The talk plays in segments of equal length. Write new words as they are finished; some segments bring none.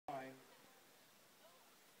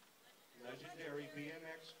legendary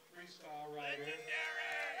BMX freestyle rider.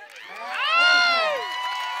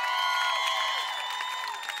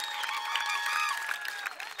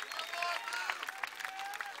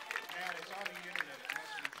 Man, it's on the internet. It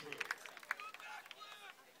must be true.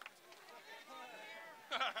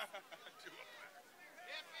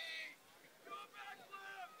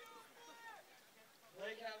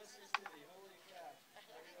 Lake Havasu City, holy cow.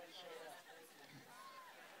 Everybody showed up. Thank you.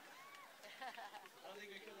 I don't think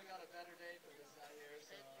we could have got a better day for this out here,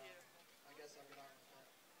 so I guess I'll get on with that.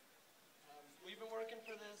 We've been working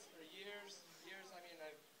for this for years. I mean,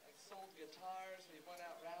 I've sold guitars, we went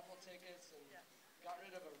out raffle tickets, and got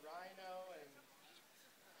rid of a rhino, and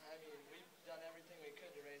I mean, we've done everything we could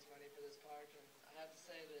to raise money for this park, and I have to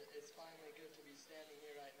say that it's finally good to be standing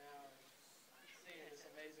here right now and seeing this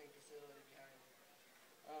amazing facility behind me.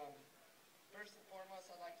 First and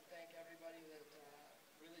foremost, I'd like to thank everybody that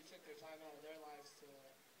really took their time out of their lives to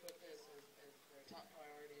put this as their top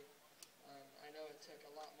priority. I know it took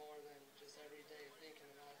a lot more than just every day thinking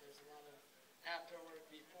about it. There's a lot of after work,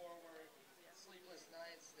 before work, sleepless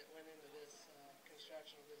nights that went into this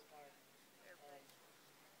construction of this park.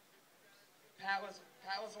 Pat was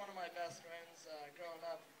one of my best friends growing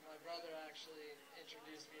up. My brother actually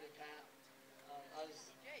introduced me to Pat. I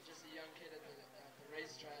was just a young kid at the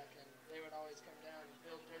racetrack, and they would always come down and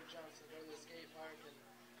build dirt jumps and go to the skate park. And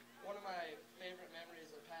one of my favorite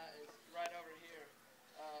memories of Pat is right over here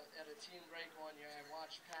at a team break one year. I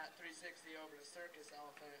watched Pat 360 over the circus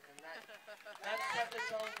elephant, and that set the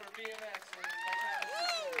tone for BMX. And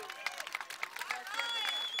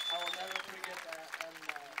I will never forget that. And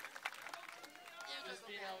just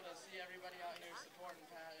being able to see everybody out here supporting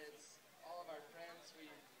Pat, it's all of our friends. We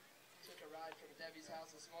took a ride from Debbie's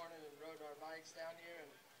house this morning and rode our bikes down here,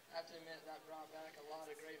 and I have to admit that brought back a lot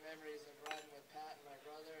of great memories of riding with Pat and my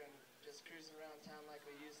brother and just cruising around town like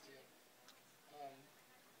we used to.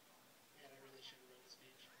 Man, I really should have wrote a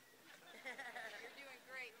speech. You're doing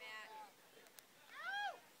great, Matt.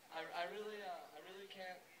 I really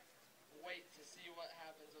can't wait to see what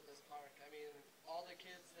happens with this park. I mean, all the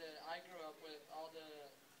kids that I grew up with, all the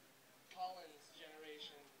Collins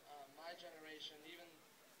generation, my generation, even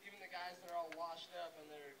the guys that are all washed up and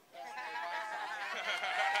they're best their bikes out.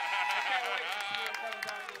 I can't wait to see what comes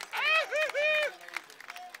out of this thing. It's amazing.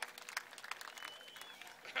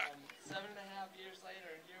 7.5 years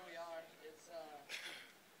later, here we are. It's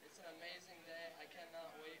an amazing day. I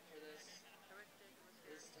cannot wait for this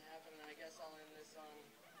to happen, and I guess I'll end this on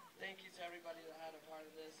thank you to everybody that had a part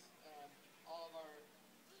of this. All of our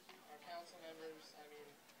council members, I mean,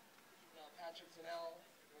 Patrick Tennell,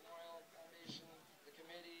 Memorial Foundation, the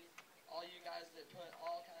committee, all you guys that put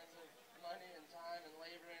all kinds of money and time and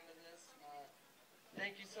labor into this.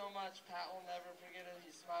 Thank you so much. Pat will never forget it.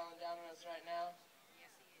 He's smiling down on us right now.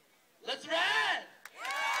 Yes, he is. Let's ride!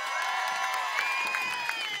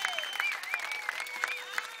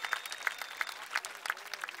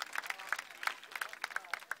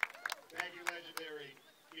 Thank you, legendary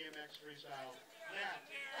BMX freestyle. Matt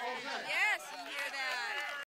Olson. Yes, you hear that.